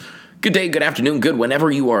Good day, good afternoon, good whenever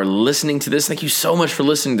you are listening to this. Thank you so much for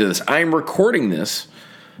listening to this. I am recording this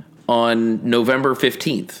on November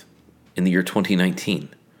 15th in the year 2019.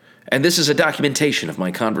 And this is a documentation of my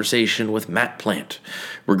conversation with Matt Plant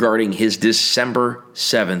regarding his December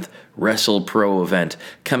 7th WrestlePro event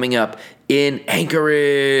coming up in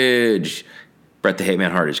Anchorage. Bret the Hitman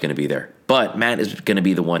Hart is going to be there. But Matt is going to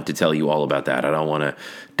be the one to tell you all about that. I don't want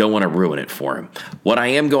to ruin it for him. What I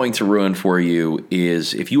am going to ruin for you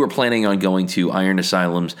is if you are planning on going to Iron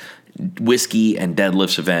Asylum's Whiskey and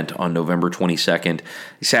Deadlifts event on November 22nd.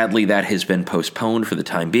 Sadly, that has been postponed for the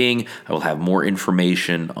time being. I will have more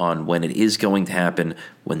information on when it is going to happen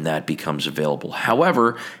when that becomes available.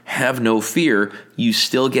 However, have no fear, you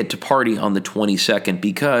still get to party on the 22nd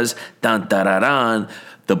because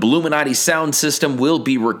the Bluminati sound system will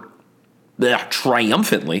be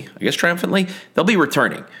triumphantly, they'll be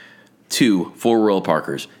returning to Four Royal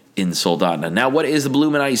Parkers in Soldotna. Now, what is the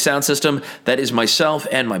Bluminati sound system? That is myself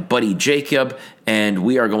and my buddy Jacob, and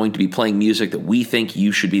we are going to be playing music that we think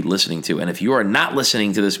you should be listening to. And if you are not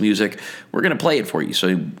listening to this music, we're going to play it for you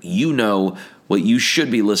so you know what you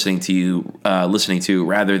should be listening to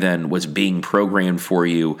rather than what's being programmed for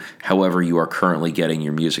you however you are currently getting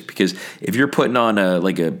your music. Because if you're putting on a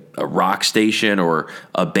rock station or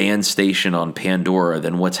a band station on Pandora,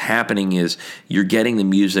 then what's happening is you're getting the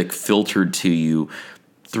music filtered to you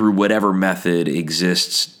through whatever method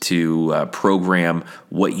exists to program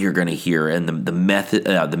what you're going to hear and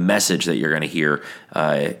the message that you're going to hear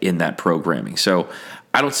in that programming. So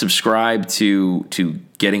I don't subscribe to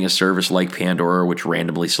getting a service like Pandora, which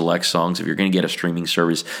randomly selects songs. If you're going to get a streaming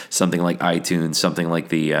service, something like iTunes, something like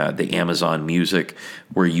the Amazon Music,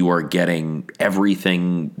 where you are getting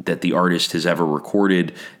everything that the artist has ever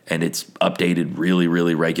recorded and it's updated really,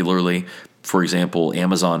 really regularly. For example,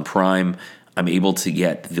 Amazon Prime, I'm able to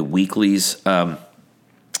get the weeklies,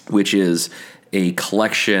 which is a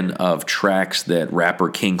collection of tracks that rapper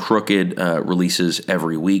King Crooked releases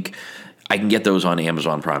every week. I can get those on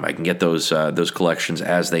Amazon Prime. I can get those collections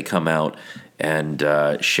as they come out and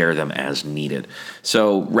share them as needed.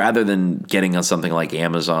 So rather than getting on something like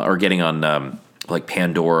Amazon or getting on like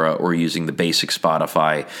Pandora or using the basic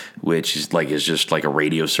Spotify, which is just like a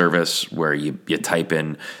radio service where you type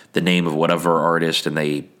in the name of whatever artist and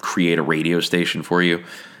they create a radio station for you.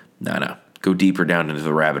 No. Go deeper down into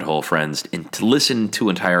the rabbit hole, friends, and to listen to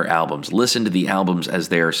entire albums. Listen to the albums as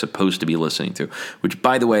they are supposed to be listening to, which,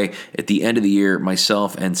 by the way, at the end of the year,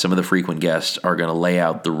 myself and some of the frequent guests are going to lay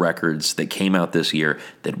out the records that came out this year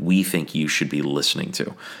that we think you should be listening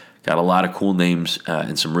to. Got a lot of cool names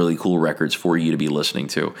and some really cool records for you to be listening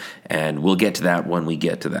to, and we'll get to that when we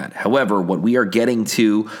get to that. However, what we are getting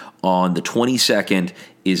to on the 22nd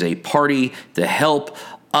is a party to help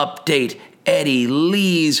update Eddie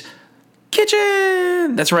Lee's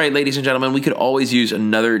Kitchen. That's right, ladies and gentlemen. We could always use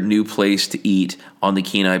another new place to eat on the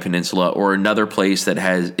Kenai Peninsula or another place that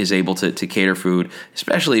is able to cater food,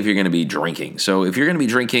 especially if you're going to be drinking. So if you're going to be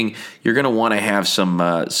drinking, you're going to want to have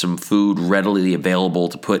some food readily available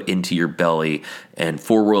to put into your belly. And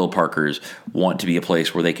Four Royal Parkers want to be a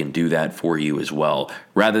place where they can do that for you as well.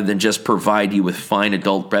 Rather than just provide you with fine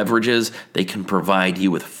adult beverages, they can provide you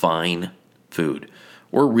with fine food.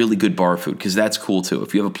 Or really good bar food, because that's cool too.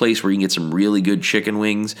 If you have a place where you can get some really good chicken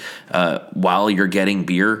wings while you're getting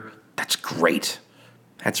beer, that's great.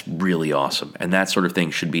 That's really awesome. And that sort of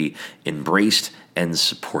thing should be embraced and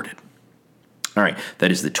supported. All right,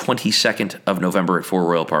 that is the 22nd of November at Four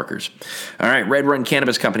Royal Parkers. All right, Red Run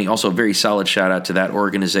Cannabis Company, also a very solid shout out to that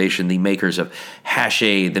organization, the makers of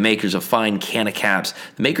Hashade, the makers of fine canna caps,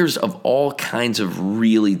 the makers of all kinds of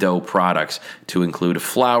really dope products to include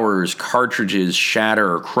flowers, cartridges,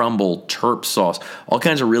 shatter, crumble, terp sauce, all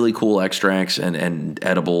kinds of really cool extracts and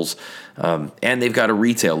edibles. And they've got a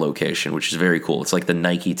retail location, which is very cool. It's like the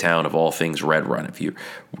Nike town of all things Red Run. If you're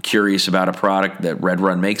curious about a product that Red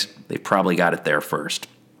Run makes, they've probably got it there first.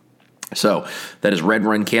 So that is Red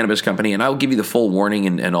Run Cannabis Company, and I'll give you the full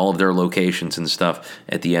warning and all of their locations and stuff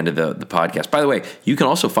at the end of the podcast. By the way, you can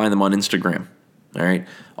also find them on Instagram. All right,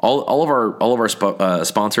 all of our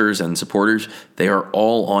sponsors and supporters, they are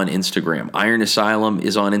all on Instagram. Iron Asylum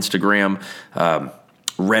is on Instagram.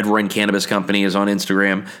 Red Run Cannabis Company is on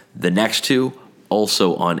Instagram. The next two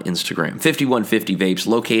also on Instagram. 5150 Vapes,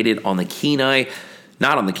 located on the Kenai,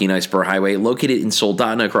 not on the Kenai Spur Highway, located in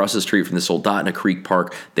Soldotna, across the street from the Soldotna Creek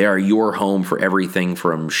Park. They are your home for everything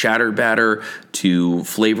from shattered batter to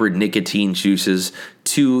flavored nicotine juices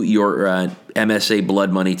to your MSA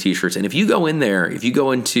Blood Money t-shirts. And if you go in there, if you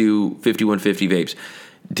go into 5150 Vapes,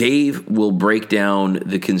 Dave will break down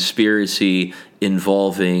the conspiracy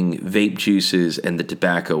involving vape juices and the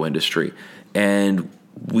tobacco industry. And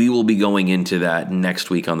we will be going into that next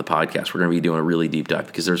week on the podcast. We're going to be doing a really deep dive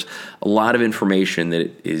because there's a lot of information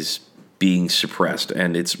that is being suppressed,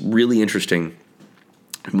 and it's really interesting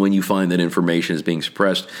when you find that information is being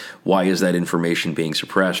suppressed. Why is that information being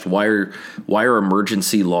suppressed? Why are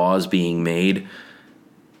emergency laws being made?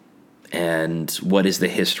 And what is the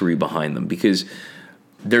history behind them? Because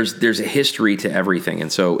there's a history to everything.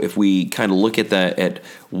 And so if we kind of look at that, at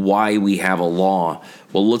why we have a law,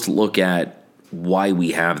 well, let's look at why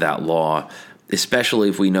we have that law, especially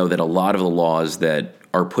if we know that a lot of the laws that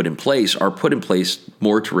are put in place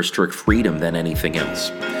more to restrict freedom than anything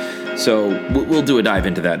else. So we'll do a dive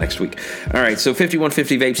into that next week. All right, so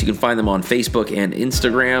 5150 Vapes, you can find them on Facebook and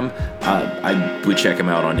Instagram. I would check them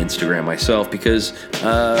out on Instagram myself because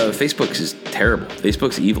Facebook is terrible.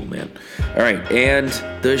 Facebook's evil, man. All right, and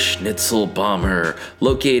the Schnitzel Bomber,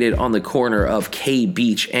 located on the corner of K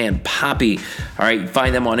Beach and Poppy. All right,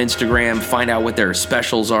 find them on Instagram, find out what their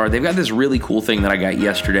specials are. They've got this really cool thing that I got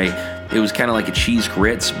yesterday. It was kind of like a cheese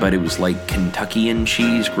grits, but it was like Kentuckian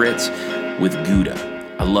cheese grits with Gouda.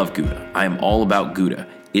 I love Gouda. I am all about Gouda.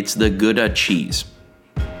 It's the Gouda cheese.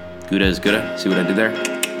 Gouda is Gouda. See what I did there?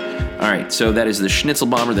 All right, so that is the Schnitzel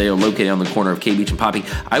Bomber. They are located on the corner of K Beach and Poppy.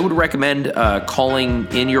 I would recommend calling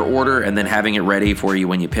in your order and then having it ready for you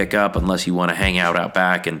when you pick up, unless you want to hang out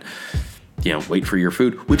back and wait for your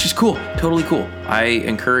food, which is cool, totally cool. I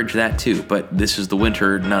encourage that too, but this is the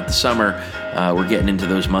winter, not the summer. We're getting into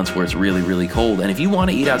those months where it's really, really cold. And if you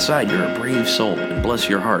want to eat outside, you're a brave soul, and bless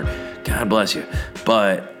your heart. God bless you.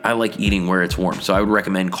 But I like eating where it's warm. So I would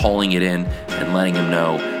recommend calling it in and letting them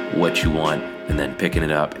know what you want, and then picking it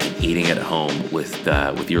up and eating it at home with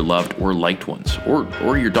your loved or liked ones,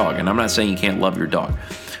 or your dog. And I'm not saying you can't love your dog.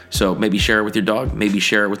 So maybe share it with your dog. Maybe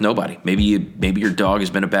share it with nobody. Maybe your dog has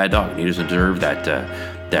been a bad dog and he doesn't deserve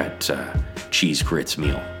that cheese grits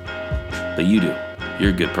meal. But you do. You're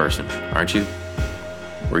a good person, aren't you?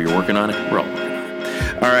 Or you're working on it? We're all working on it.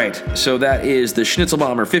 All right, so that is the Schnitzel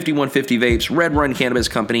Bomber, 5150 Vapes, Red Run Cannabis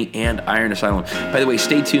Company, and Iron Asylum. By the way,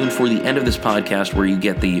 stay tuned for the end of this podcast where you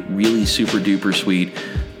get the really super duper sweet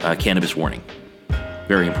cannabis warning.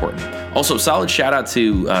 Very important. Also, solid shout out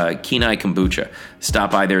to Kenai Kombucha.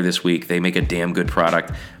 Stop by there this week. They make a damn good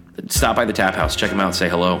product. Stop by the tap house, check them out, say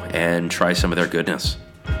hello, and try some of their goodness.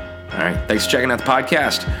 All right, thanks for checking out the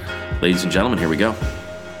podcast. Ladies and gentlemen, here we go.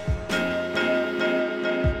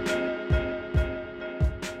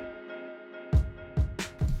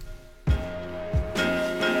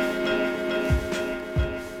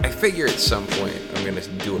 I figure at some point I'm going to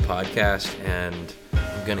do a podcast and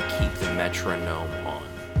I'm going to keep the metronome on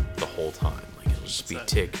the whole time. Like it'll just be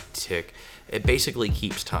tick, tick. It basically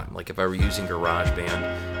keeps time. Like if I were using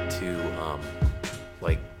GarageBand to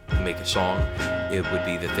make a song, it would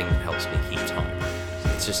be the thing that helps me keep time.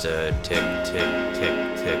 It's just a tick, tick,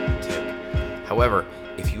 tick, tick, tick. However,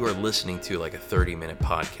 if you are listening to like a 30-minute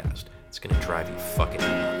podcast, it's going to drive you fucking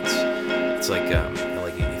nuts. It's like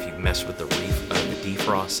if you mess with the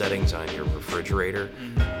defrost settings on your refrigerator,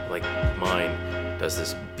 like mine does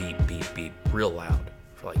this beep, beep, beep real loud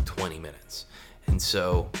for like 20 minutes. And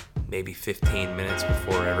so maybe 15 minutes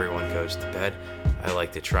before everyone goes to bed, I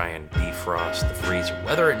like to try and defrost the freezer,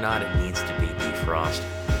 whether or not it needs to be defrost,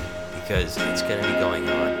 because it's going to be going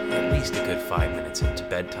on at least a good 5 minutes into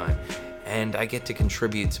bedtime. And I get to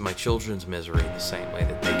contribute to my children's misery the same way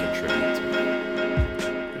that they contribute to mine.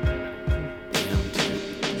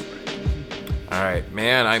 All right,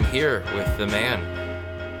 man, I'm here with the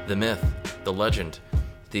man, the myth, the legend,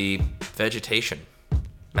 the vegetation,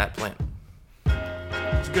 Matt Plant.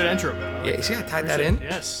 It's a good intro, man. Yeah, see, I tied that in.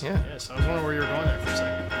 Yes, yeah. Yes, I was wondering where you were going there for a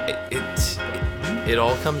second. It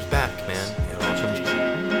all comes back, man. It all comes back.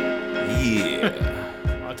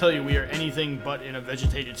 Yeah. I'll tell you, we are anything but in a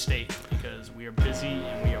vegetated state because we are busy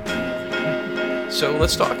and we are moving. So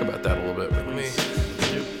let's talk about that a little bit. Let me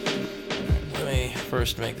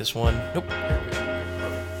first make this one. Nope. There we go.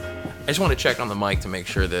 I just want to check on the mic to make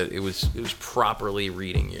sure that it was properly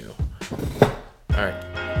reading you. All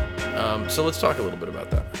right. So let's talk a little bit about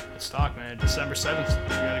that. Let's talk, man. December 7th, we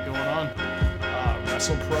got it going on.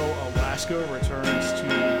 WrestlePro Alaska returns to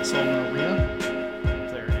the Sullivan Arena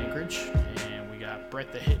there in Anchorage, and we got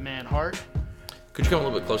Bret the Hitman Hart. Could you come a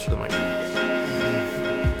little bit closer to the mic?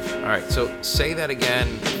 All right. So say that again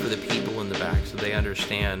for the people in the back so they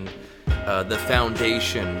understand the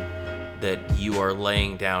foundation that you are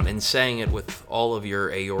laying down, and saying it with all of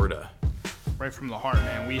your aorta. Right from the heart,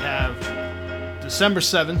 man. We have December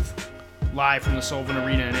 7th, live from the Sullivan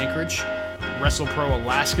Arena in Anchorage. WrestlePro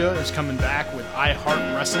Alaska is coming back with I Heart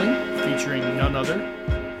Wrestling, featuring none other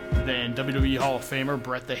than WWE Hall of Famer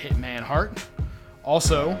Bret the Hitman Hart.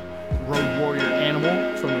 Also, Road Warrior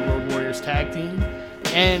Animal from the Road Warriors tag team,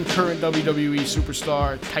 and current WWE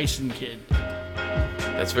superstar Tyson Kidd.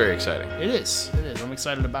 That's very exciting. It is. I'm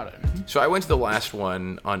excited about it. So I went to the last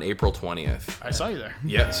one on April 20th. I saw you there.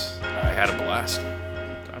 Yes, I had a blast.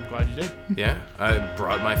 I'm glad you did. Yeah, I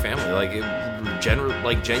brought my family.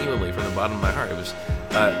 Genuinely from the bottom of my heart. It was.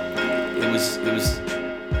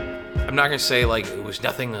 I'm not gonna say like it was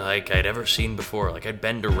nothing like I'd ever seen before. Like I'd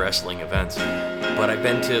been to wrestling events, but I've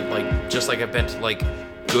been to I've been to like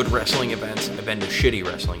good wrestling events. I've been to shitty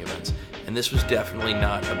wrestling events, and this was definitely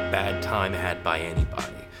not a bad time had by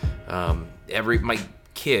anybody. My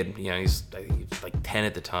kid, he's like 10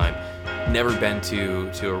 at the time, never been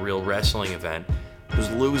to a real wrestling event,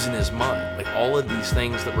 was losing his mind. Like all of these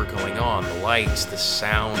things that were going on, the lights, the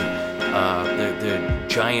sound, the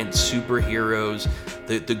giant superheroes,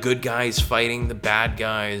 the good guys fighting the bad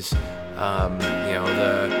guys, the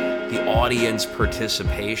audience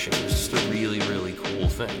participation. It was just a really, really cool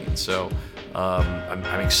thing. And so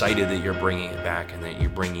I'm excited that you're bringing it back and that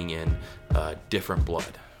you're bringing in different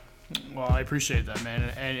blood. Well, I appreciate that, man.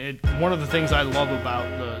 And one of the things I love about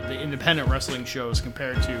the independent wrestling shows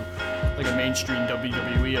compared to like a mainstream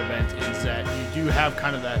WWE event is that you do have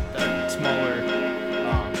kind of that smaller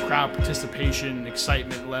crowd participation,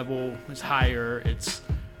 excitement level is higher. It's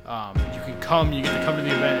you get to come to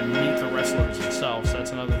the event and meet the wrestlers themselves.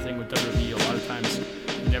 That's another thing with WWE. A lot of times you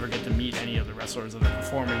never get to meet any of the wrestlers that are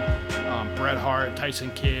performing. Bret Hart,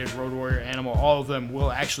 Tyson Kidd, Road Warrior Animal, all of them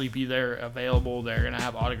will actually be there available. They're going to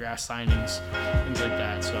have autograph signings, things like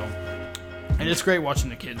that. So, and it's great watching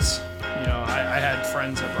the kids. I had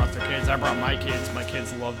friends that brought their kids. I brought my kids. My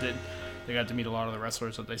kids loved it. They got to meet a lot of the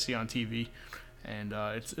wrestlers that they see on TV. And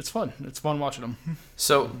it's fun. It's fun watching them.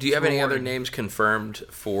 So, do you have any other names confirmed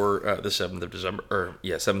for the 7th of December?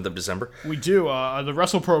 7th of December? We do. The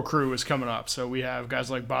WrestlePro crew is coming up. So we have guys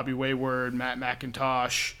like Bobby Wayward, Matt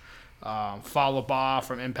McIntosh, Fallah Bahh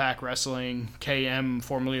from Impact Wrestling, KM,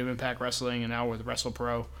 formerly of Impact Wrestling, and now with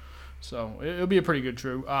WrestlePro. So it'll be a pretty good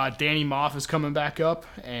crew. Danny Moff is coming back up,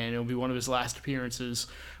 and it'll be one of his last appearances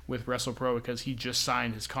with WrestlePro because he just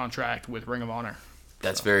signed his contract with Ring of Honor.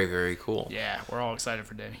 That's very, very cool. Yeah, we're all excited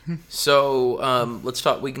for Danny. So let's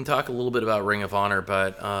talk. We can talk a little bit about Ring of Honor,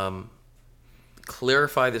 but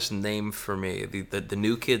clarify this name for me. The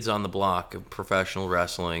new kids on the block of professional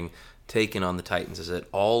wrestling taking on the Titans. Is it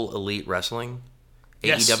All Elite Wrestling?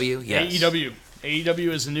 Yes. AEW? Yes. AEW.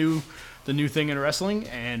 AEW is the new thing in wrestling,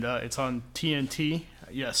 and it's on TNT.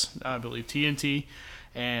 Yes, I believe TNT.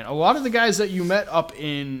 And a lot of the guys that you met up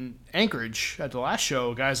in Anchorage at the last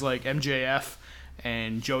show, guys like MJF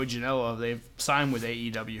and Joey Janela, they've signed with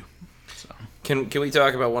AEW. So can we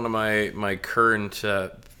talk about one of my current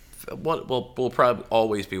what will probably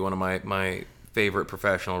always be one of my favorite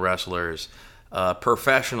professional wrestlers,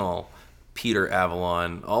 professional Peter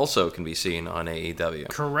Avalon, also can be seen on AEW.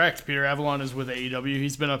 Correct. Peter Avalon is with AEW.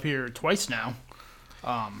 He's been up here twice now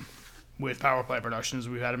with Power Play Productions.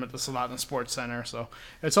 We've had him at the Soldotna Sports Center. So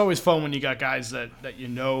it's always fun when you got guys that you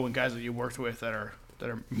know and guys that you worked with that are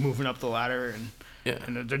moving up the ladder and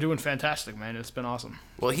they're doing fantastic, man. It's been awesome.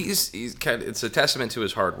 Well, he's kind of, it's a testament to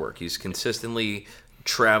his hard work. He's consistently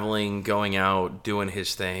traveling, going out, doing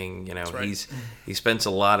his thing. That's right. He spends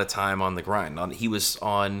a lot of time on the grind. He was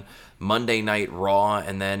on Monday Night Raw,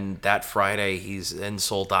 and then that Friday he's in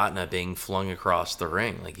Soldotna being flung across the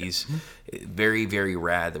ring. Like he's very, very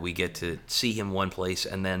rad that we get to see him one place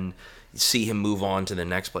and then see him move on to the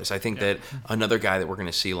next place. I think that another guy that we're going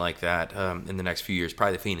to see like that in the next few years,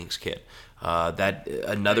 probably the Phoenix Kid. That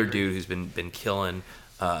another dude who's been killing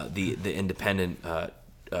the independent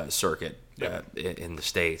circuit in the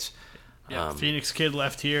States. Yeah, Phoenix Kid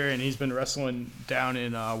left here, and he's been wrestling down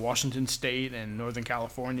in Washington State and Northern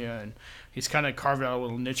California, and he's kind of carved out a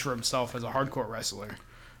little niche for himself as a hardcore wrestler.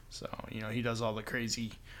 So, he does all the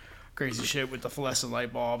crazy shit with the fluorescent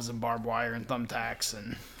light bulbs and barbed wire and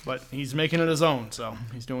thumbtacks, but he's making it his own, so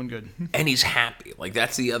he's doing good. And he's happy. Like,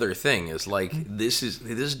 that's the other thing, is like this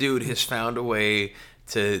dude has found a way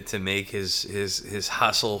to make his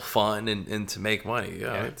hustle fun and to make money.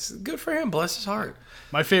 It's good for him. Bless his heart.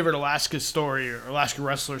 My favorite Alaska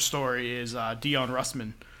wrestler story is Dion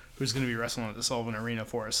Russman, who's going to be wrestling at the Sullivan Arena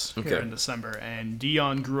for us here in December. And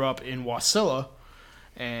Dion grew up in Wasilla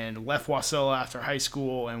and left Wasilla after high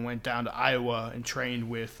school and went down to Iowa and trained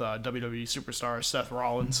with WWE superstar Seth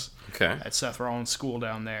Rollins at Seth Rollins' school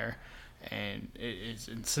down there. And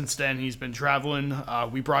since then, he's been traveling.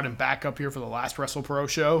 We brought him back up here for the last WrestlePro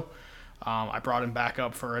show. I brought him back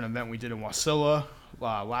up for an event we did in Wasilla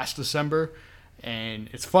last December. And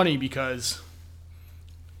it's funny because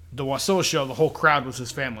the Wasilla show, the whole crowd was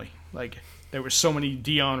his family. Like, there were so many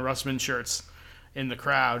Dion Russman shirts in the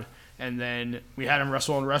crowd. And then we had him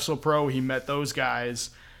wrestle on WrestlePro. He met those guys,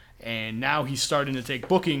 and now he's starting to take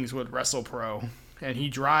bookings with WrestlePro. And he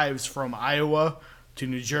drives from Iowa to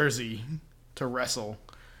New Jersey to wrestle.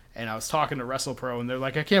 And I was talking to WrestlePro, and they're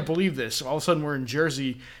like, I can't believe this. All of a sudden, we're in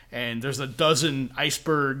Jersey, and there's a dozen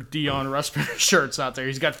Iceberg Dion Russman shirts out there.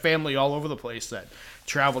 He's got family all over the place that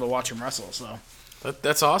travel to watch him wrestle. So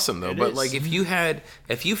That's awesome, though. It But is. like, if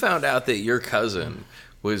you found out that your cousin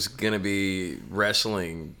was gonna be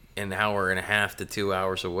wrestling an hour and a half to 2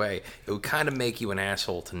 hours away, it would kind of make you an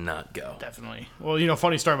asshole to not go. definitely. Well,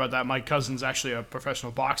 funny story about that. My cousin's actually a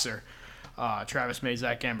professional boxer. Travis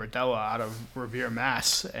Mazak Gambardella out of Revere,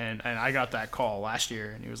 Mass. And I got that call last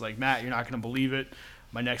year. And he was like, Matt, you're not going to believe it.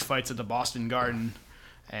 My next fight's at the Boston Garden.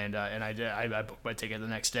 And I did. I booked my ticket the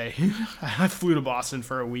next day. I flew to Boston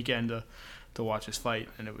for a weekend to watch his fight.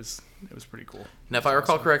 And it was pretty cool. Now, if I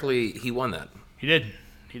recall correctly, he won that. He did.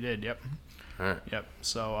 Yep. All right. Yep.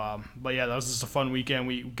 So, but yeah, that was just a fun weekend.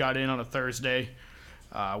 We got in on a Thursday.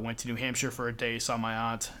 Went to New Hampshire for a day, saw my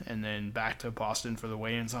aunt, and then back to Boston for the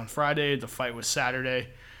weigh-ins on Friday. The fight was Saturday.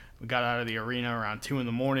 We got out of the arena around 2 in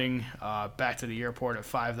the morning, back to the airport at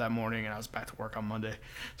 5 that morning, and I was back to work on Monday.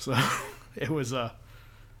 So it was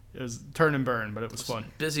turn and burn, but it was fun.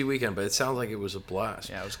 Busy weekend, but it sounds like it was a blast.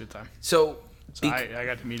 Yeah, it was a good time. So, So I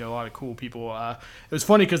got to meet a lot of cool people. It was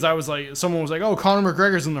funny because I was like, someone was like, "Oh, Conor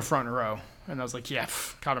McGregor's in the front row," and I was like, "Yeah,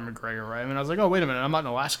 Conor McGregor, right?" And I was like, "Oh, wait a minute, I'm not in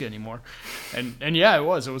Alaska anymore," and yeah, it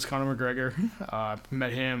was Conor McGregor.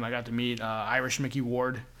 Met him. I got to meet Irish Mickey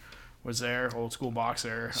Ward was there, old school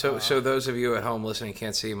boxer. so those of you at home listening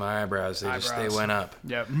can't see my eyebrows. They went up.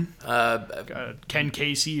 Yep. Ken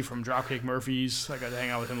Casey from Dropkick Murphys. I got to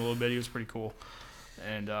hang out with him a little bit. He was pretty cool.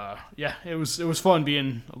 And yeah, it was fun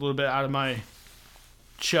being a little bit out of my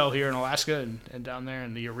shell here in Alaska and down there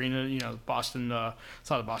in the arena, Boston. It's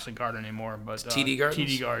not the Boston Garden anymore, but TD Gardens?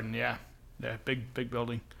 TD Garden, yeah, big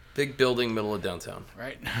building. Big building, middle of downtown.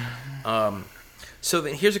 Right. So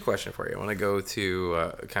then here's a question for you. I want to go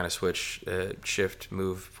to kind of shift,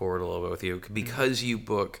 move forward a little bit with you. Because you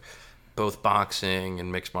book both boxing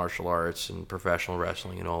and mixed martial arts and professional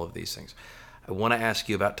wrestling and all of these things, I want to ask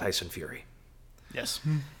you about Tyson Fury. Yes.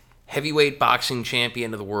 Heavyweight boxing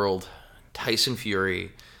champion of the world, Tyson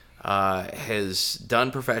Fury, has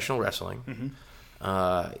done professional wrestling.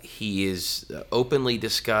 He is openly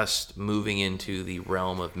discussed moving into the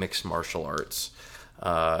realm of mixed martial arts.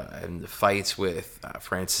 And the fights with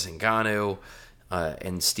Francis Ngannou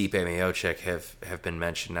and Stipe Miocic have been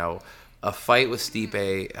mentioned. Now, a fight with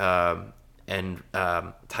Stipe and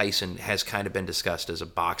Tyson has kind of been discussed as a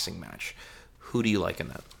boxing match. Who do you like in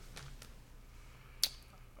that?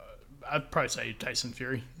 I'd probably say Tyson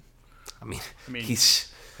Fury. I mean,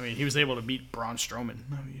 he was able to beat Braun Strowman.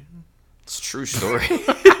 It's a true story.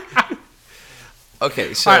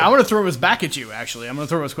 Okay, so all right, I'm going to throw this back at you. Actually, I'm going to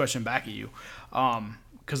throw this question back at you,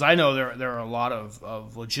 because I know there are a lot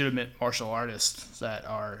of legitimate martial artists that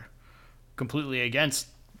are completely against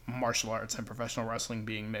martial arts and professional wrestling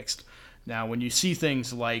being mixed. Now, when you see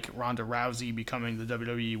things like Ronda Rousey becoming the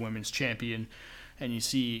WWE Women's Champion, and you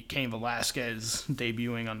see Cain Velasquez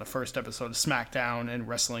debuting on the first episode of SmackDown and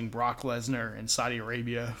wrestling Brock Lesnar in Saudi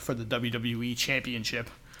Arabia for the WWE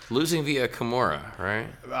Championship. losing via Kimura, right?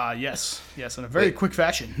 Yes, in a very quick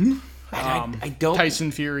fashion. I don't.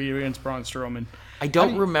 Tyson Fury against Braun Strowman. I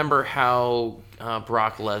don't remember how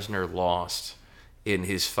Brock Lesnar lost in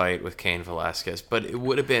his fight with Cain Velasquez, but it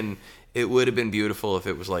would have been beautiful if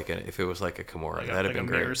it was like a Kimura. That'd have been a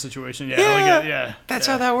great. mirror situation. Yeah, That's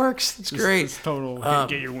how that works. It's great. It's total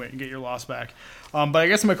get your win, get your loss back. But I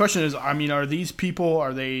guess my question is, are these people,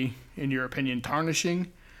 are they, in your opinion,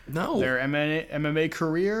 tarnishing their MMA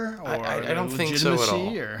career? Or I don't think so at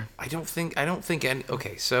all. Or? I don't think any.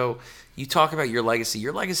 Okay, so you talk about your legacy.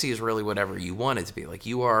 Your legacy is really whatever you want it to be. Like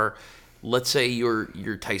you are. Let's say you're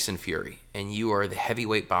Tyson Fury and you are the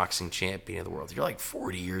heavyweight boxing champion of the world. You're like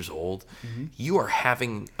 40 years old. Mm-hmm. You are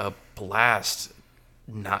having a blast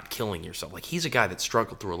not killing yourself. Like he's a guy that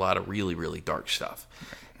struggled through a lot of really, really dark stuff.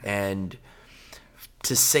 And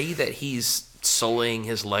to say that he's sullying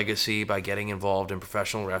his legacy by getting involved in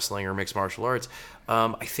professional wrestling or mixed martial arts,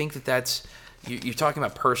 I think that's you're talking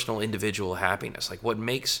about personal individual happiness. Like what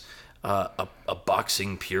makes a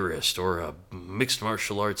boxing purist or a mixed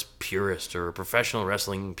martial arts purist or a professional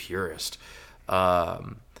wrestling purist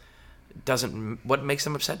what makes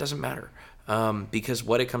them upset doesn't matter, because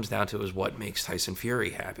what it comes down to is what makes Tyson Fury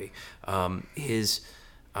happy. I'm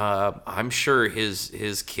sure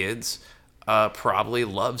his kids probably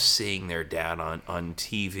love seeing their dad on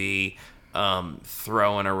TV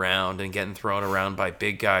throwing around and getting thrown around by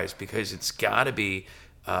big guys, because it's got to be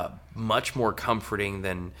much more comforting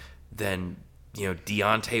than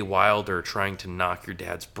Deontay Wilder trying to knock your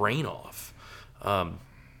dad's brain off.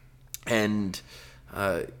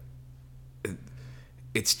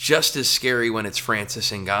 It's just as scary when it's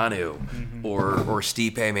Francis Ngannou or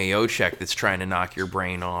Stipe Miocic that's trying to knock your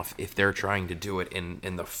brain off, if they're trying to do it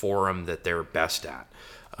in the forum that they're best at.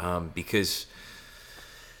 Because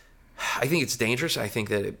I think it's dangerous. I think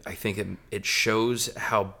it shows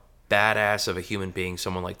how badass of a human being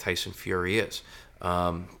someone like Tyson Fury is.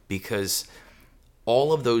 Because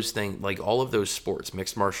all of those things, like all of those sports,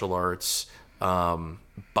 mixed martial arts,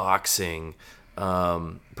 boxing,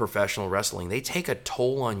 professional wrestling, they take a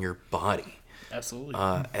toll on your body. Absolutely.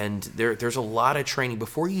 And there's a lot of training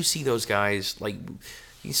before you see those guys. Like, you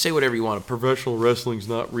can say whatever you want, professional wrestling's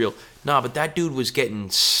not real. Nah, but that dude was getting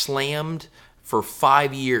slammed for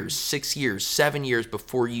 5 years, 6 years, 7 years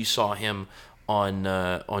before you saw him on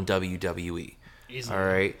WWE. Easily. All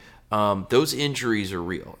right. Those injuries are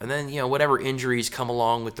real, and then whatever injuries come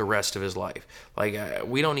along with the rest of his life. Like,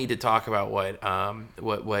 we don't need to talk about what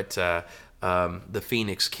the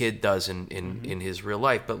Phoenix Kid does in his real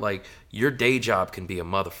life, but like, your day job can be a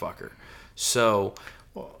motherfucker. So,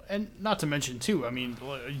 well, and not to mention too, I mean,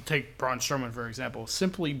 you take Braun Strowman for example.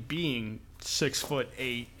 Simply being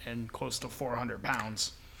 6'8" and close to 400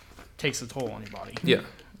 pounds takes a toll on your body. Yeah.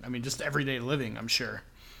 I mean, just everyday living, I'm sure.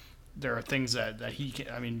 There are things that he can,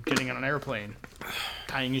 I mean, getting on an airplane,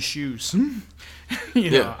 tying his shoes.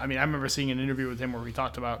 Yeah. I mean, I remember seeing an interview with him where we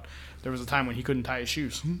talked about there was a time when he couldn't tie his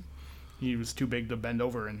shoes. He was too big to bend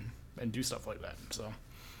over and do stuff like that. So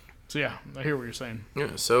yeah, I hear what you're saying.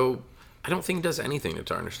 Yeah, so I don't think it does anything to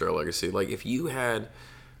tarnish their legacy. Like, if you had,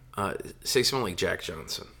 say, someone like Jack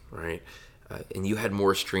Johnson, right, and you had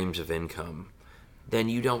more streams of income, then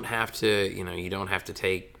you don't have to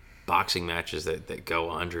take boxing matches that go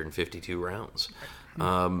 152 rounds.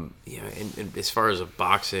 And as far as a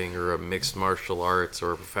boxing or a mixed martial arts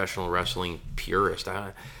or a professional wrestling purist,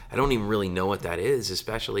 I don't even really know what that is,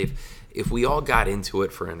 especially if we all got into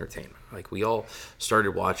it for entertainment. Like, we all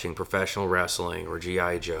started watching professional wrestling or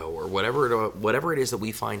G.I. Joe or whatever it is that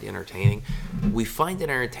we find entertaining. We find it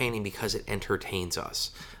entertaining because it entertains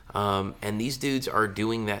us. And these dudes are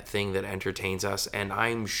doing that thing that entertains us. And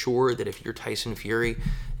I'm sure that if you're Tyson Fury,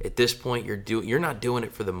 at this point, you're not doing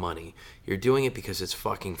it for the money. You're doing it because it's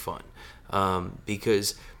fucking fun.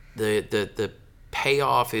 Because the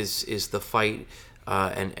payoff is the fight,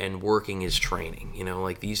 and working is training.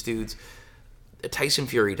 Like, these dudes, Tyson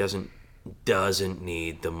Fury doesn't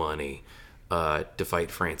need the money to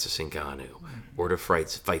fight Francis Ngannou or to fight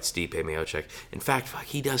Stipe Miocic. In fact,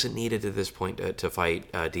 he doesn't need it at this point to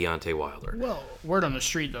fight Deontay Wilder. Well, word on the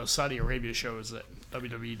street, those Saudi Arabia shows that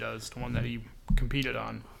WWE does, the one that he competed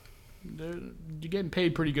on, you're getting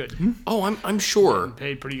paid pretty good. Oh, I'm sure.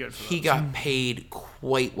 Paid pretty good for those. He got paid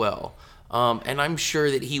quite well. And I'm sure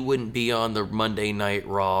that he wouldn't be on the Monday Night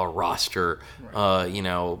Raw roster,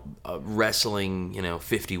 right. Wrestling,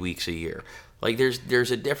 50 weeks a year. Like,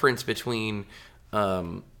 there's a difference between,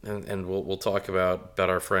 and we'll talk about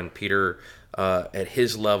our friend Peter at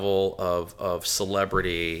his level of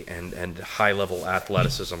celebrity and high level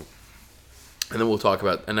athleticism, and then we'll talk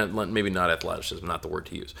about, and maybe not athleticism, not the word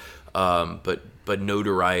to use, but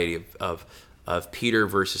notoriety of Peter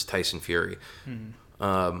versus Tyson Fury.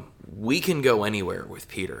 Mm-hmm. We can go anywhere with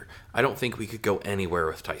Peter. I don't think we could go anywhere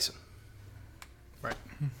with Tyson. Right.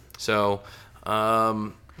 So,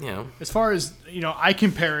 as far as, I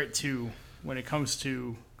compare it to when it comes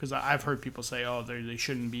to, because I've heard people say, oh, they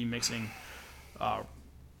shouldn't be mixing,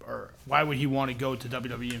 or why would he want to go to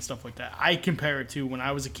WWE and stuff like that. I compare it to when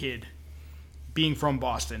I was a kid, being from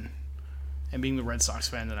Boston and being the Red Sox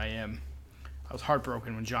fan that I am. I was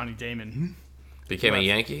heartbroken when Johnny Damon became a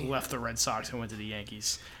Yankee, left the Red Sox and went to the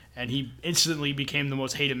Yankees, and he instantly became the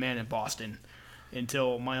most hated man in Boston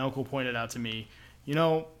until my uncle pointed out to me,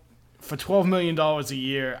 for $12 million a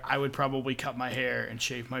year, I would probably cut my hair and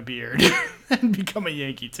shave my beard and become a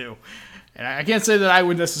Yankee too. And I can't say that I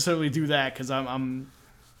would necessarily do that because I'm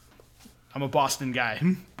a Boston guy,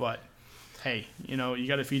 but hey, you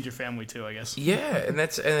got to feed your family too, I guess. Yeah, and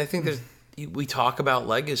I think we talk about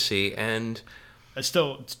legacy, and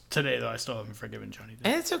today though, I still haven't forgiven Johnny Damon.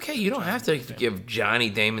 And it's okay. You don't have to give Johnny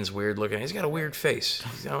Damon's weird looking. He's got a weird face.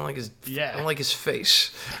 I don't like his. Yeah. I don't like his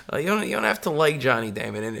face. You don't have to like Johnny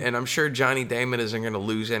Damon, and I'm sure Johnny Damon isn't going to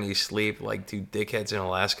lose any sleep. Like, two dickheads in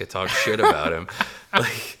Alaska talk shit about him.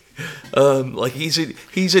 Like he's a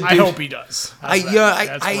dude. I hope he does. That's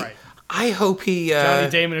right. I hope he, Johnny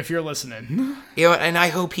Damon, if you're listening. and I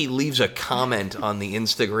hope he leaves a comment on the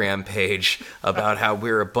Instagram page about how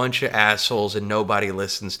we're a bunch of assholes and nobody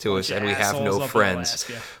listens to us and we have no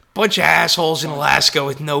friends. Bunch of assholes in Alaska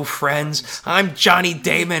with no friends. I'm Johnny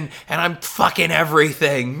Damon, and I'm fucking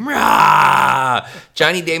everything. Rah!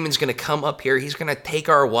 Johnny Damon's gonna come up here. He's gonna take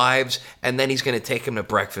our wives, and then he's gonna take them to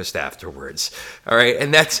breakfast afterwards. All right,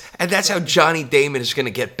 and that's how Johnny Damon is gonna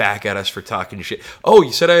get back at us for talking shit. Oh,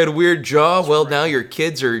 you said I had a weird jaw? Well, now your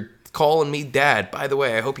kids are calling me dad. By the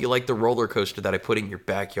way, I hope you like the roller coaster that I put in your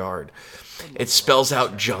backyard. It spells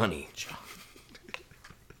out Johnny.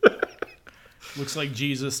 Looks like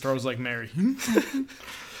Jesus, throws like Mary.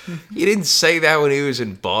 He didn't say that when he was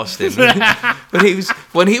in Boston. when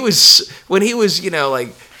he was, you know,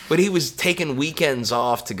 like when he was taking weekends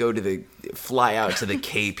off to go to fly out to the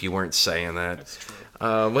Cape, you weren't saying that. That's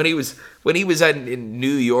true. When he was in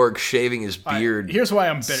New York shaving his beard. Here's why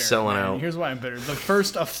I'm bitter. Selling out. Here's why I'm bitter. The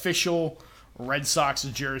first official Red Sox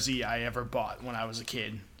jersey I ever bought when I was a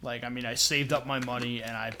kid. Like, I mean, I saved up my money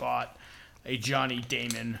and I bought a Johnny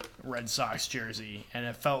Damon Red Sox jersey, and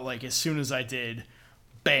it felt like as soon as I did,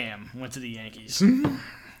 bam, went to the Yankees.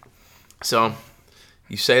 So,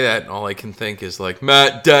 you say that, and all I can think is like,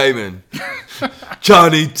 Matt Damon,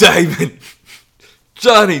 Johnny Damon,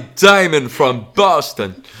 Johnny Damon from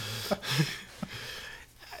Boston.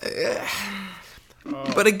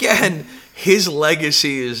 But again, his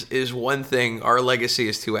legacy is one thing. Our legacy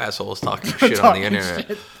is two assholes talking shit on the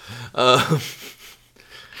internet.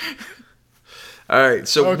 All right,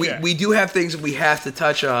 so okay. we do have things that we have to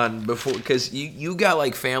touch on before, because you got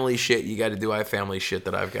like family shit you got to do. I have family shit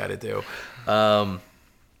that I've got to do.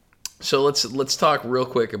 So let's talk real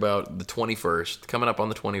quick about the 21st. Coming up on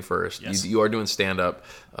the 21st, yes. you are doing stand up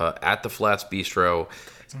at the Flats Bistro.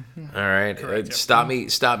 All right, Correct, stop me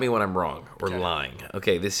when I'm wrong or lying.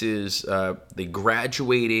 Okay, this is the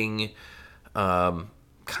graduating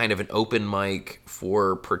kind of an open mic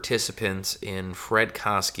for participants in Fred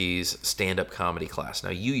Koski's stand-up comedy class.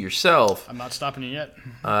 Now, you yourself... I'm not stopping you yet.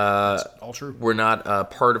 That's all true. We're not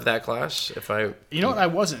part of that class, You know what? I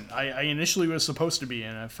wasn't. I initially was supposed to be,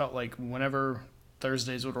 and I felt like whenever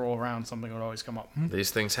Thursdays would roll around, something would always come up.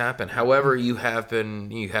 These things happen. However, you have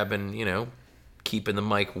been, you know, keeping the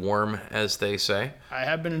mic warm, as they say. I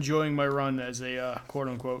have been enjoying my run as a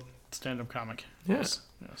quote-unquote stand-up comic. Yes.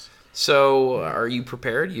 So, are you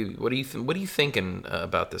prepared? What are you thinking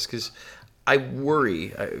about this? Because I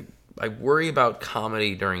worry about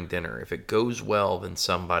comedy during dinner. If it goes well, then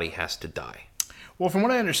somebody has to die. Well, from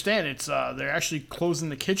what I understand, it's they're actually closing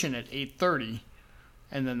the kitchen at 8:30,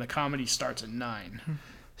 and then the comedy starts at 9.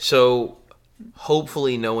 So,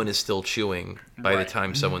 hopefully, no one is still chewing by the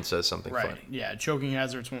time someone says something funny. Yeah, choking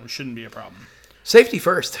hazards shouldn't be a problem. Safety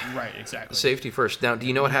first. Right, exactly. Safety first. Now, do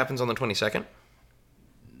you know what happens on the 22nd?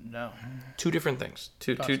 No. Two different things.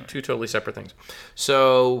 Two totally separate things.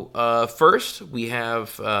 So first we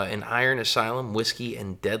have an Iron Asylum whiskey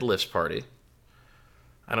and deadlifts party.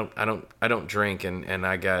 I don't drink and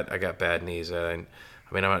I got bad knees. I mean,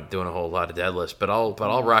 I'm not doing a whole lot of deadlifts, but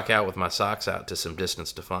I'll rock out with my socks out to some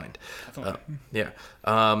distance to find. Yeah.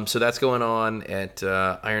 So that's going on at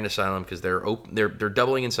Iron Asylum because they're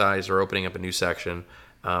doubling in size. They're opening up a new section.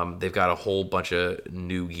 They've got a whole bunch of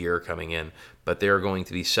new gear coming in, but they're going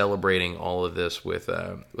to be celebrating all of this with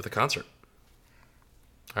a concert.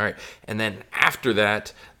 All right, and then after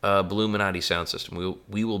that, Bluminati Sound System.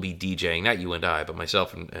 We will be DJing, not you and I, but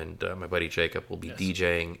myself and my buddy Jacob will be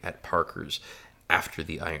DJing at Parker's after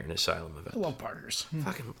the Iron Asylum event. I love Parker's.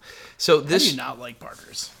 Fucking. So this. How do you not like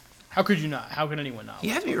Parker's? How could you not? How could anyone not?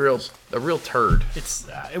 You have to be a real turd.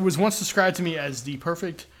 It was once described to me as the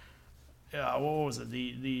perfect. What was it?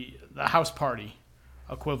 The house party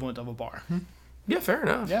equivalent of a bar. Yeah, fair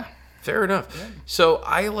enough. Yeah. Fair enough. Yeah. So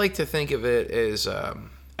I like to think of it as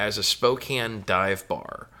a Spokane dive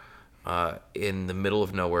bar in the middle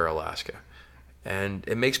of nowhere, Alaska. And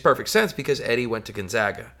it makes perfect sense because Eddie went to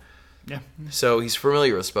Gonzaga. Yeah. So he's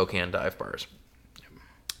familiar with Spokane dive bars.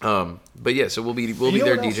 But yeah, so we'll be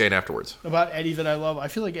there DJing afterwards. About Eddie that I love, I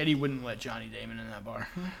feel like Eddie wouldn't let Johnny Damon in that bar.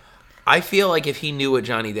 I feel like if he knew what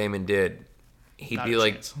Johnny Damon did, he'd be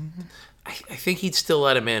like, I think he'd still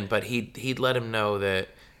let him in, but he'd let him know that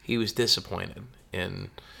he was disappointed in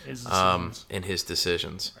his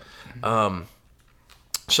decisions. Right.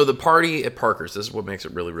 So the party at Parker's, this is what makes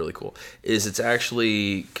it really, really cool, is it's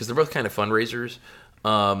actually, because they're both kind of fundraisers,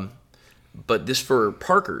 but this for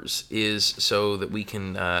Parker's is so that we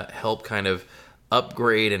can help kind of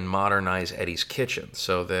upgrade and modernize Eddie's kitchen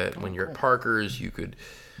so that when you're at Parker's, you could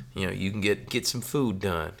You can get some food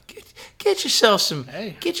done. Get yourself some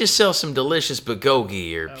delicious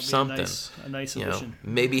bulgogi or something. A nice addition.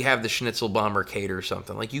 Maybe have the Schnitzel Bombercade or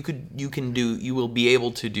something. Like you will be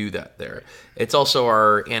able to do that there. It's also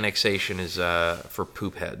our annexation is for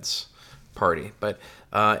poop heads party, but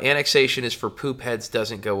annexation is for poop heads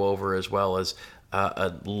doesn't go over as well as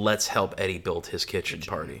a let's help Eddie build his kitchen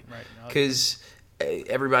party, right? Because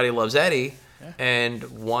everybody loves Eddie. Yeah. And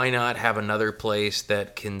why not have another place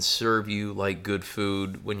that can serve you like good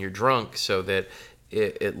food when you're drunk, so that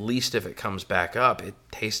at least if it comes back up, it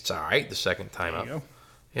tastes all right the second time up. There you go.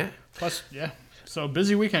 Yeah. Plus, yeah. So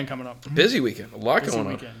busy weekend coming up. Busy weekend. A lot going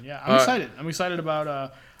on. Yeah, I'm excited. I'm excited about.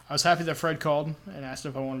 I was happy that Fred called and asked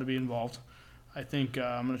if I wanted to be involved. I think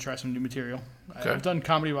I'm going to try some new material. Okay. I've done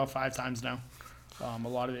comedy about 5 times now. A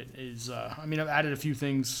lot of it is. I've added a few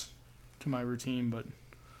things to my routine, but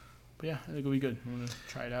yeah, I think it'll be good. I'm going to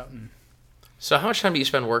try it out. So how much time do you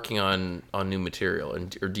spend working on new material?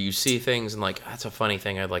 Or do you see things and like, that's a funny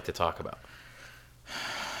thing I'd like to talk about?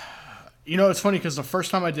 It's funny because the first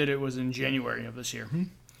time I did it was in January of this year.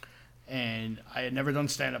 And I had never done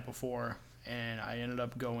stand-up before, and I ended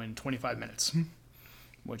up going 25 minutes,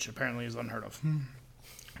 which apparently is unheard of.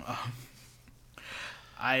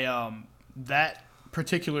 That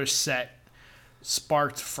particular set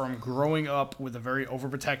sparked from growing up with a very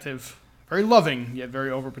overprotective, very loving yet very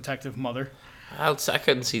overprotective mother. I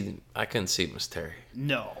couldn't see Miss Terry.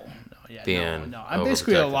 No. I'm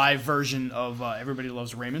basically a live version of Everybody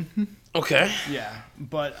Loves Raymond. Okay. Yeah,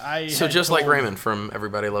 but like Raymond from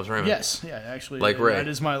Everybody Loves Raymond. Yes, yeah, actually, like Ray. That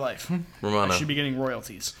is my life. Ramona. I should be getting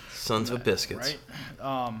royalties. Sons of Biscuits.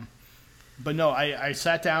 Right. But no, I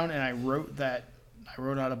sat down and I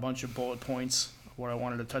wrote out a bunch of bullet points, what I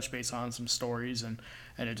wanted to touch base on, some stories, and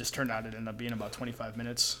it just turned out it ended up being about 25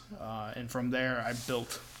 minutes. And from there, I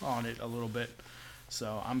built on it a little bit.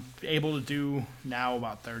 So I'm able to do now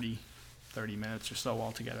about 30 minutes or so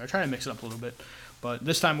altogether. I try to mix it up a little bit. But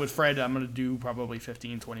this time with Fred, I'm going to do probably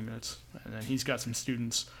 15, 20 minutes. And then he's got some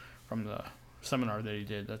students from the seminar that he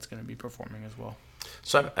did that's going to be performing as well.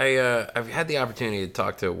 So I've had the opportunity to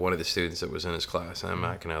talk to one of the students that was in his class. And I'm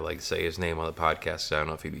not going to say his name on the podcast, so I don't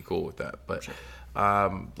know if he'd be cool with that. But sure.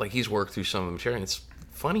 He's worked through some of the material. And it's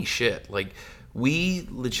funny shit. Like, we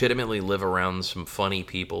legitimately live around some funny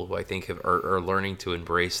people who I think are learning to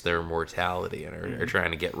embrace their mortality and are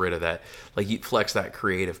trying to get rid of that, like, you flex that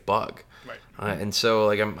creative bug. Right. And so,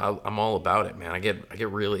 like, I'm all about it, man. I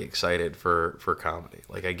get really excited for comedy.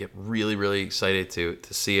 Like, I get really, really excited to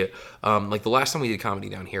see it. Like, the last time we did comedy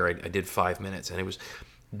down here, I did 5 minutes, and it was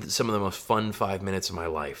some of the most fun 5 minutes of my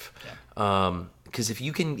life. Yeah. Because if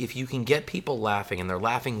you can get people laughing and they're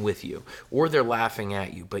laughing with you, or they're laughing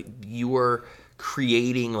at you, but you are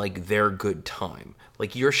creating like their good time,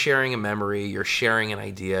 like you're sharing a memory, you're sharing an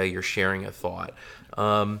idea, you're sharing a thought,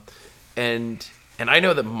 and I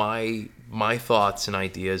know that my thoughts and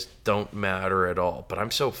ideas don't matter at all, but I'm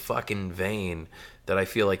so fucking vain that I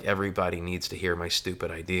feel like everybody needs to hear my stupid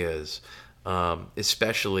ideas,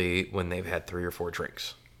 especially when they've had 3 or 4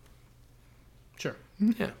 drinks. Sure.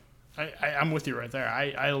 Yeah. I'm with you right there.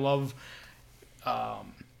 I love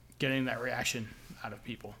getting that reaction out of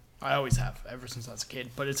people. I always have, ever since I was a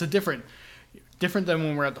kid. But it's different than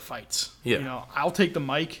when we're at the fights. Yeah. I'll take the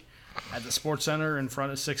mic at the Sports Center in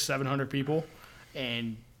front of 600-700 people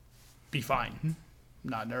and be fine.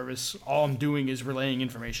 Not nervous. All I'm doing is relaying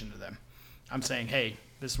information to them. I'm saying, hey,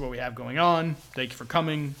 this is what we have going on. Thank you for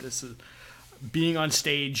coming. This is being on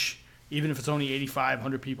stage, even if it's only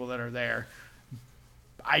 8,500 people that are there.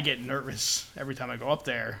 I get nervous every time I go up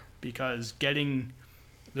there because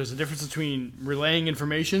there's a difference between relaying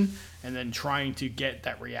information and then trying to get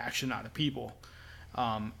that reaction out of people.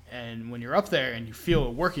 And when you're up there and you feel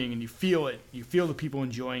it working and you feel the people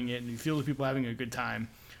enjoying it and you feel the people having a good time,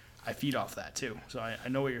 I feed off that too. So I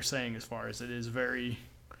know what you're saying as far as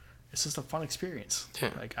it's just a fun experience.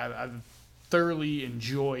 Yeah. Like I've thoroughly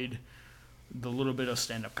enjoyed the little bit of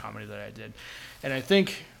stand-up comedy that I did. And I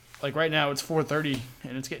think, like right now it's 4:30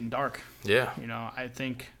 and it's getting dark. Yeah. I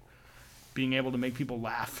think being able to make people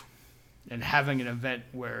laugh and having an event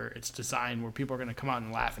where it's designed where people are going to come out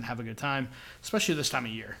and laugh and have a good time, especially this time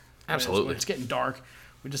of year. Absolutely. When it's getting dark.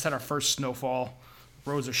 We just had our first snowfall.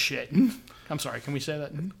 Roads are shit. I'm sorry, can we say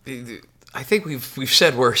that? I think we've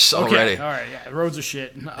said worse already. Okay, all right, yeah, roads are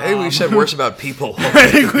shit. I think we've said worse about people. I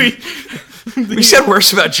think we said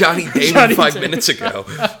worse about Johnny Damon 5 minutes ago.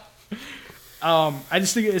 I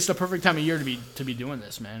just think it's the perfect time of year to be doing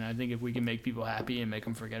this, man. I think if we can make people happy and make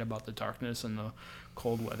them forget about the darkness and the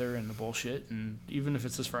cold weather and the bullshit, and even if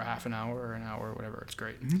it's just for a half an hour or an hour or whatever, it's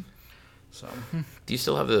great. So, do you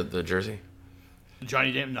still have the jersey?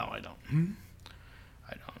 Johnny Damon? No, I don't.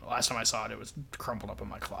 I don't. Last time I saw it, it was crumpled up in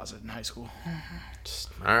my closet in high school.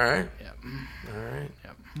 All right. Yep. All right.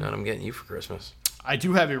 Yep. What I'm getting you for Christmas. I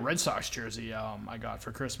do have a Red Sox jersey I got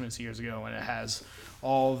for Christmas years ago, and it has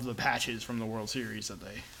all of the patches from the World Series that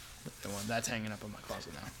they won. That's hanging up in my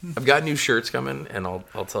closet now. I've got new shirts coming, and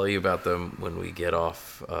I'll tell you about them when we get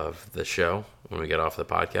off of the show, when we get off the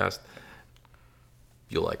podcast.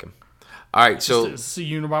 You'll like them. All right, so Is this a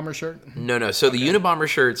Unabomber shirt? no. So the Unabomber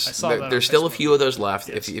shirts, saw that on there's still a Facebook. few of those left.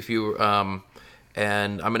 Yes. If you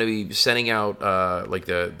and I'm gonna be sending out like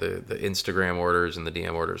the Instagram orders and the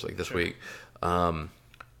DM orders like this week. But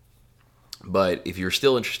if you're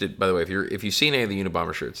still interested, by the way, if you've seen any of the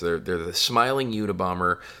Unabomber shirts, they're the smiling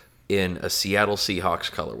Unabomber in a Seattle Seahawks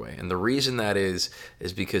colorway, and the reason that is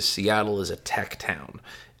because Seattle is a tech town.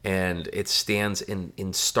 And it stands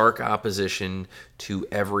in stark opposition to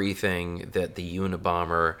everything that the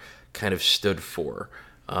Unabomber kind of stood for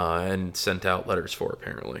and sent out letters for,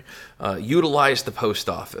 apparently. Utilized the post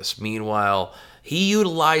office. Meanwhile, he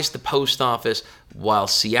utilized the post office while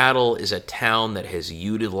Seattle is a town that has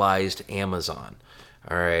utilized Amazon.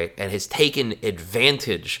 All right, and has taken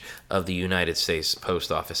advantage of the United States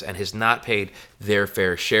Post Office and has not paid their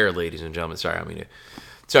fair share, ladies and gentlemen.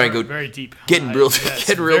 Sorry, go very deep. Getting real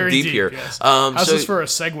very deep here. Yes. How's this for a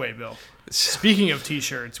segue, Bill? Speaking of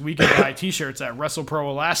T-shirts, we can buy T-shirts at WrestlePro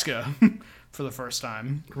Alaska for the first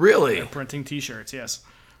time. Really? They're printing T-shirts, yes.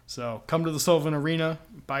 So come to the Sullivan Arena,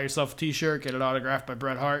 buy yourself a T-shirt, get it autographed by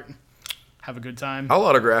Bret Hart. Have a good time. I'll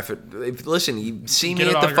autograph it. Listen, you see me Get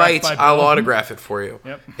it at the autographed fights, by I'll Bill. autograph it for you.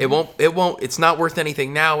 Yep. It won't. It's not worth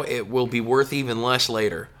anything now. It will be worth even less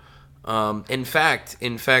later. In fact,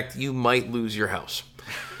 you might lose your house.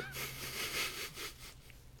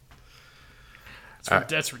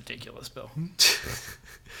 That's ridiculous, Bill.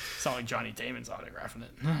 It's not like Johnny Damon's autographing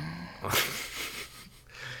it.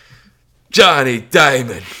 Johnny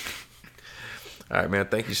Damon. All right, man.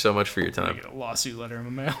 Thank you so much for your I time. get a lawsuit letter in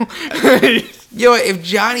the mail. You know, if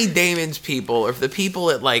Johnny Damon's people, or if the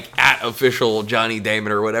people at at official Johnny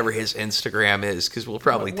Damon or whatever his Instagram is, because we'll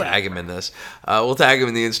probably tag him in this. We'll tag him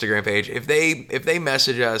in the Instagram page. If they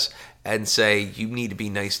message us and say you need to be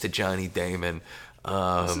nice to Johnny Damon,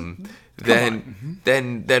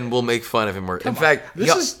 then we'll make fun of him. In fact,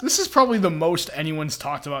 this is probably the most anyone's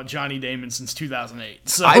talked about Johnny Damon since 2008.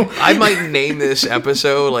 So I might name this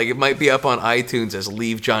episode, it might be up on iTunes as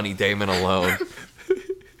Leave Johnny Damon Alone.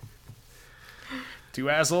 Two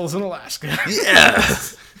assholes in Alaska. Yeah.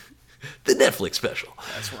 The Netflix special.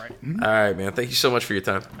 That's right. All right, man. Thank you so much for your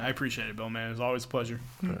time. I appreciate it, Bill, man. It was always a pleasure.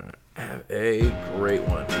 Have a great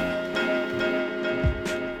one.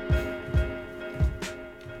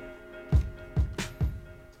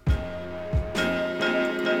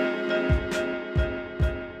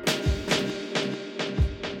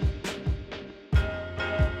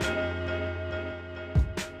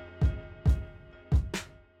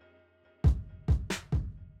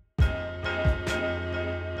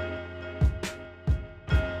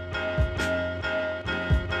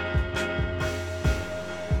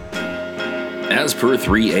 As per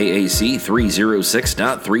 3AAC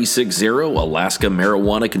 306.360, Alaska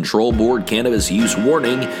Marijuana Control Board Cannabis Use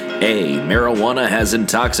Warning, A. Marijuana has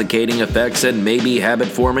intoxicating effects and may be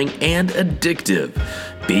habit-forming and addictive.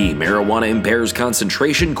 B. Marijuana impairs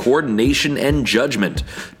concentration, coordination, and judgment.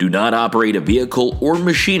 Do not operate a vehicle or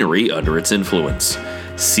machinery under its influence.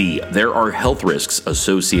 C. There are health risks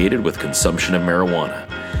associated with consumption of marijuana.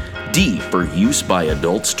 D. For use by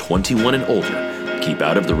adults 21 and older. Keep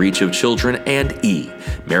out of the reach of children. And E.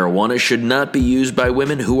 Marijuana should not be used by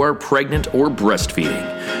women who are pregnant or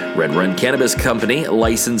breastfeeding. Red Run Cannabis Company,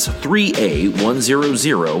 license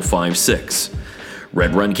 3A10056.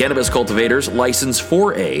 Red Run Cannabis Cultivators, license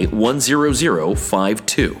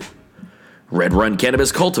 4A10052. Red Run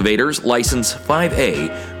Cannabis Cultivators, license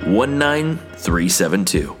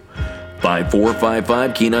 5A19372.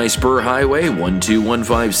 5455 Kenai Spur Highway,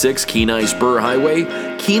 12156 Kenai Spur Highway,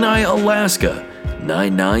 Kenai, Alaska,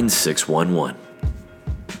 99611.